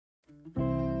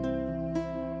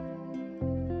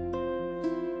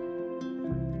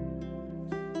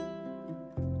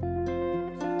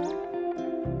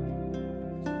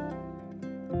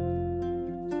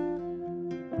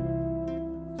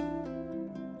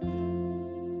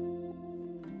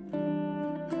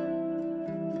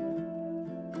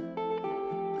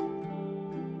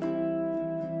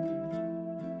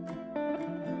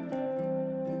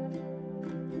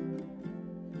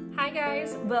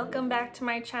guys, welcome back to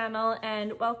my channel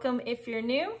and welcome if you're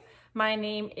new. My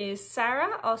name is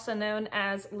Sarah, also known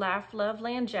as Laugh Love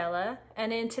Langella,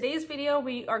 and in today's video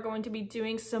we are going to be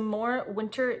doing some more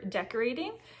winter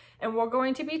decorating and we're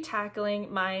going to be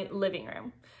tackling my living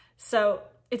room. So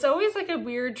it's always like a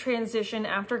weird transition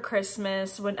after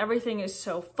Christmas when everything is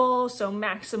so full, so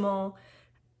maximal,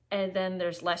 and then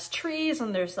there's less trees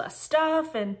and there's less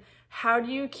stuff, and how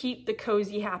do you keep the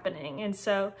cozy happening? And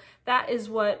so that is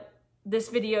what this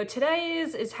video today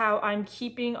is how I'm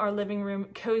keeping our living room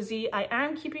cozy. I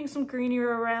am keeping some greenery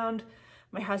around.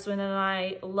 My husband and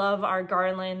I love our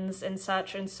garlands and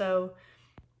such, and so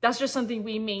that's just something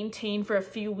we maintain for a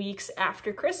few weeks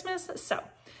after Christmas. So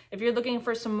if you're looking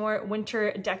for some more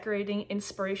winter decorating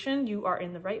inspiration, you are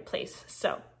in the right place.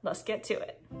 So let's get to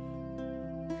it.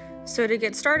 So to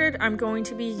get started, I'm going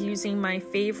to be using my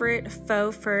favorite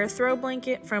faux fur throw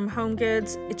blanket from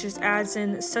HomeGoods. It just adds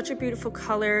in such a beautiful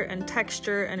color and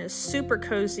texture and is super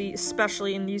cozy,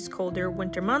 especially in these colder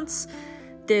winter months.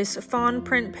 This fawn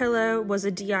print pillow was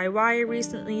a DIY I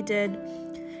recently did.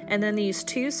 And then these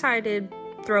two-sided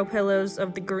throw pillows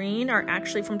of the green are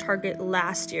actually from Target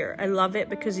last year. I love it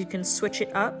because you can switch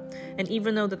it up, and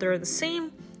even though that they're the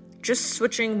same, just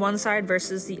switching one side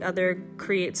versus the other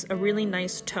creates a really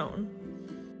nice tone.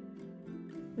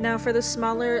 Now for the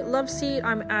smaller love seat,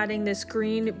 I'm adding this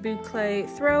green boucle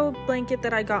throw blanket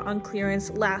that I got on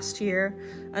clearance last year,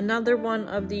 another one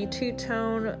of the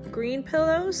two-tone green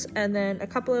pillows, and then a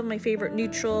couple of my favorite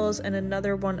neutrals and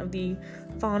another one of the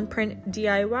fawn print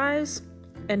DIYs,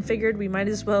 and figured we might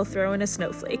as well throw in a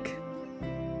snowflake.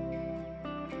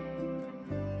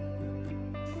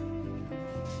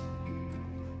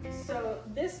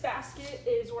 This basket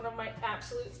is one of my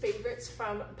absolute favorites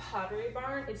from Pottery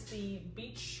Barn. It's the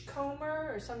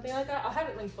Beachcomber or something like that. I'll have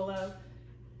it linked below.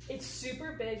 It's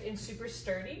super big and super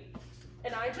sturdy.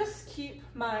 And I just keep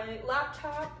my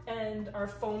laptop and our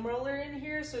foam roller in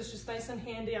here, so it's just nice and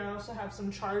handy. I also have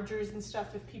some chargers and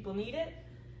stuff if people need it.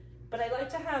 But I like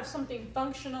to have something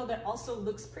functional that also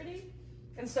looks pretty.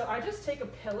 And so I just take a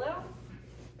pillow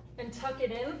and tuck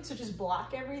it in to just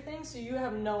block everything, so you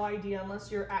have no idea,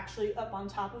 unless you're actually up on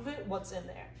top of it, what's in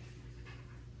there.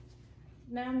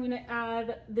 Now I'm gonna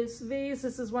add this vase.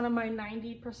 This is one of my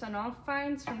 90% off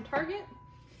finds from Target.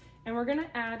 And we're gonna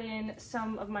add in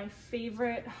some of my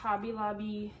favorite Hobby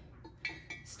Lobby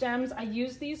stems. I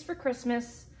use these for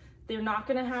Christmas. They're not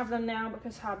gonna have them now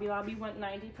because Hobby Lobby went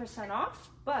 90% off,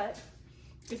 but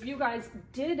if you guys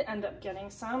did end up getting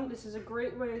some, this is a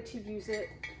great way to use it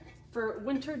for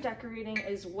winter decorating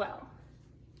as well.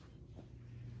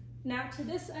 Now to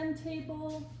this end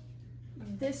table,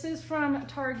 this is from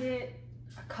Target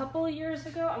a couple of years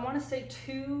ago. I want to say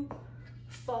 2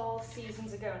 fall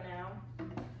seasons ago now,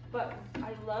 but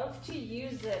I love to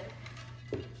use it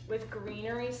with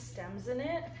greenery stems in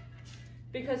it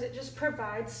because it just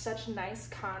provides such nice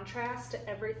contrast to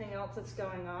everything else that's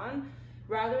going on,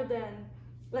 rather than,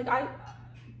 like,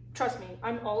 trust me,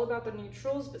 I'm all about the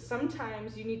neutrals, but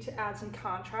sometimes you need to add some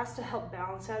contrast to help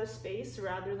balance out a space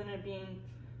rather than it being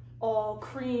all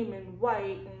cream and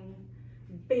white and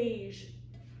beige.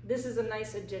 This is a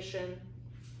nice addition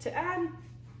to add.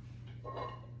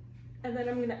 And then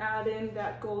I'm gonna add in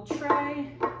that gold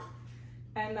tray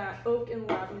and that oak and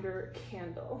lavender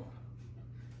candle.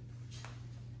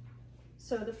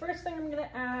 So the first thing I'm gonna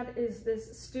add is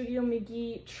this Studio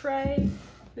McGee tray.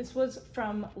 This was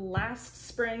from last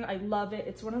spring. I love it.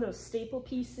 It's one of those staple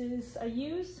pieces I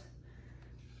use.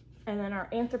 And then our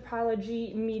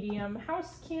Anthropologie medium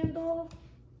house candle.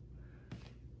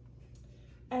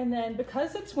 And then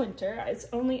because it's winter, it's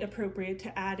only appropriate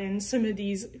to add in some of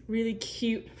these really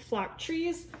cute flock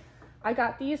trees. I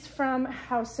got these from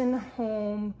House and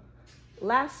Home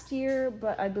last year,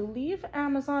 but I believe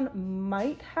Amazon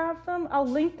might have them. I'll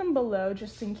link them below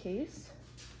just in case.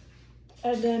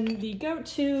 And then the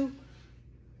go-to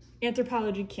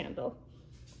Anthropologie candle.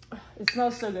 It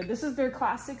smells so good. This is their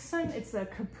classic scent. It's the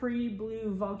Capri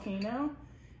Blue Volcano,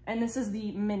 and this is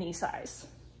the mini size.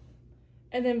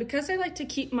 And then because I like to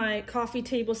keep my coffee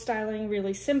table styling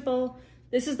really simple,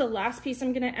 this is the last piece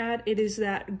I'm gonna add. It is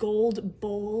that gold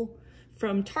bowl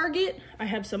from Target. I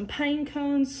have some pine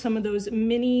cones, some of those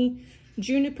mini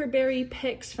juniper berry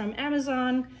picks from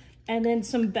Amazon, and then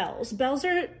some bells. Bells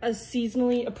are a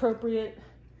seasonally appropriate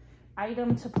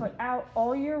item to put out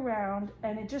all year round,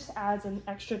 and it just adds an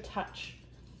extra touch.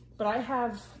 But I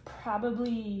have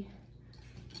probably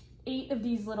 8 of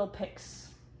these little picks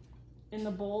in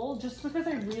the bowl just because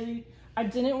I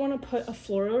didn't want to put a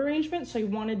floral arrangement, so I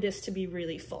wanted this to be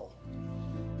really full.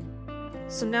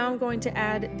 So now I'm going to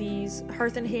add these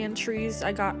Hearth and Hand trees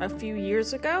I got a few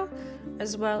years ago,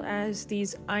 as well as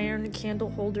these iron candle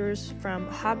holders from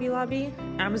Hobby Lobby.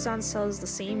 Amazon sells the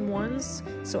same ones,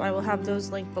 so I will have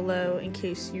those linked below in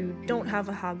case you don't have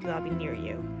a Hobby Lobby near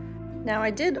you. Now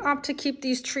I did opt to keep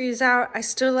these trees out. I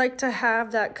still like to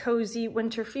have that cozy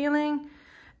winter feeling,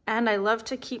 and I love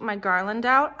to keep my garland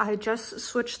out. I just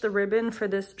switched the ribbon for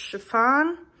this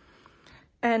chiffon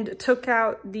and took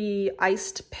out the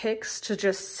iced picks to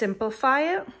just simplify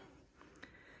it,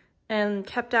 and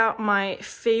kept out my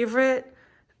favorite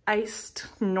iced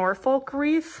Norfolk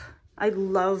wreath. I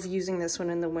love using this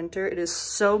one in the winter. It is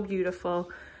so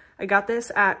beautiful. I got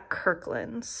this at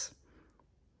Kirkland's.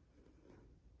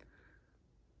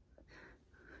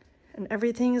 And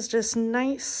everything is just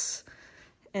nice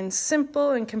and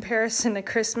simple in comparison to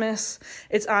Christmas.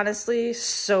 It's honestly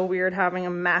so weird having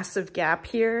a massive gap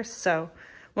here, so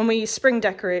when we spring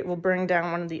decorate, we'll bring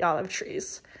down one of the olive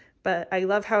trees. But I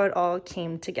love how it all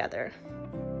came together.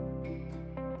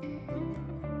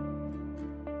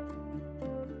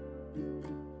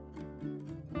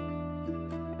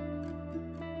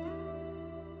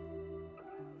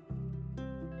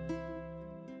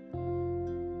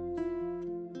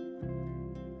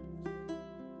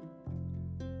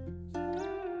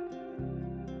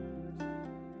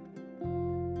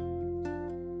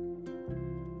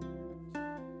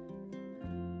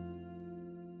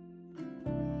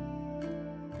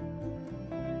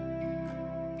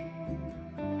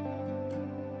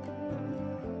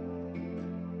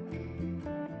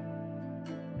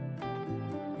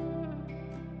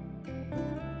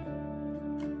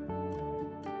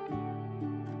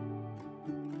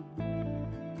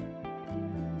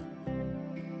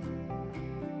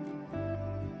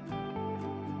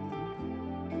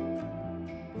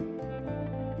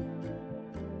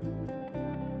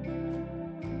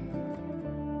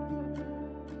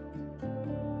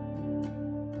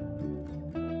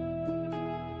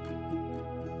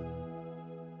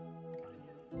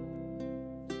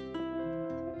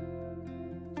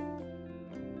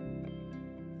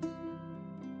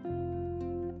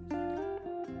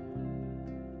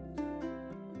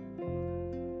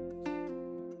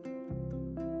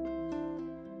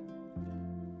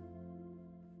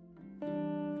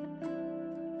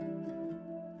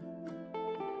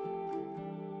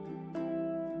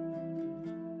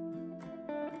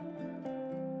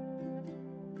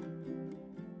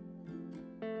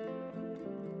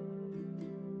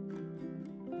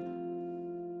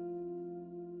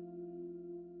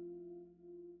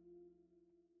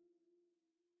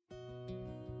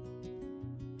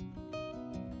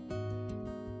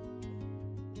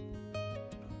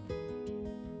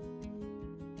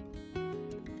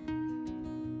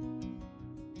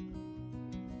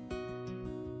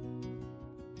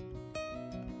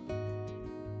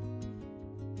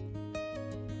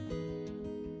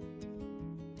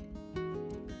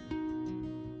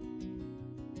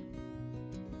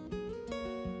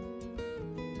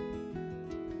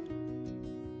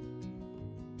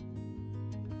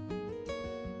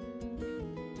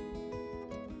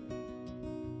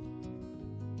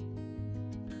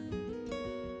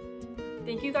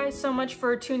 Thank you guys so much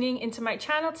for tuning into my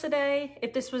channel today.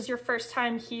 If this was your first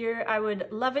time here, I would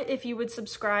love it if you would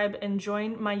subscribe and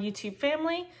join my YouTube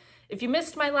family. If you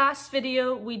missed my last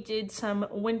video, we did some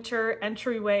winter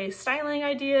entryway styling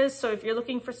ideas. So if you're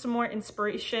looking for some more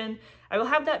inspiration, I will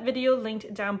have that video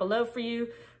linked down below for you.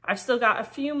 I've still got a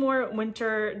few more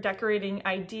winter decorating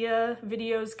idea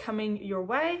videos coming your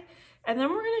way. And then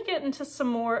we're gonna get into some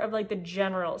more of like the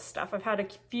general stuff. I've had a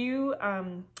few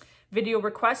video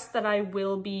requests that I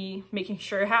will be making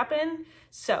sure happen.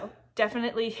 So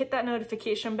definitely hit that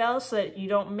notification bell so that you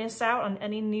don't miss out on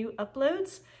any new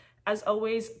uploads. As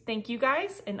always, thank you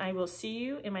guys, and I will see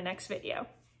you in my next video.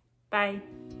 Bye.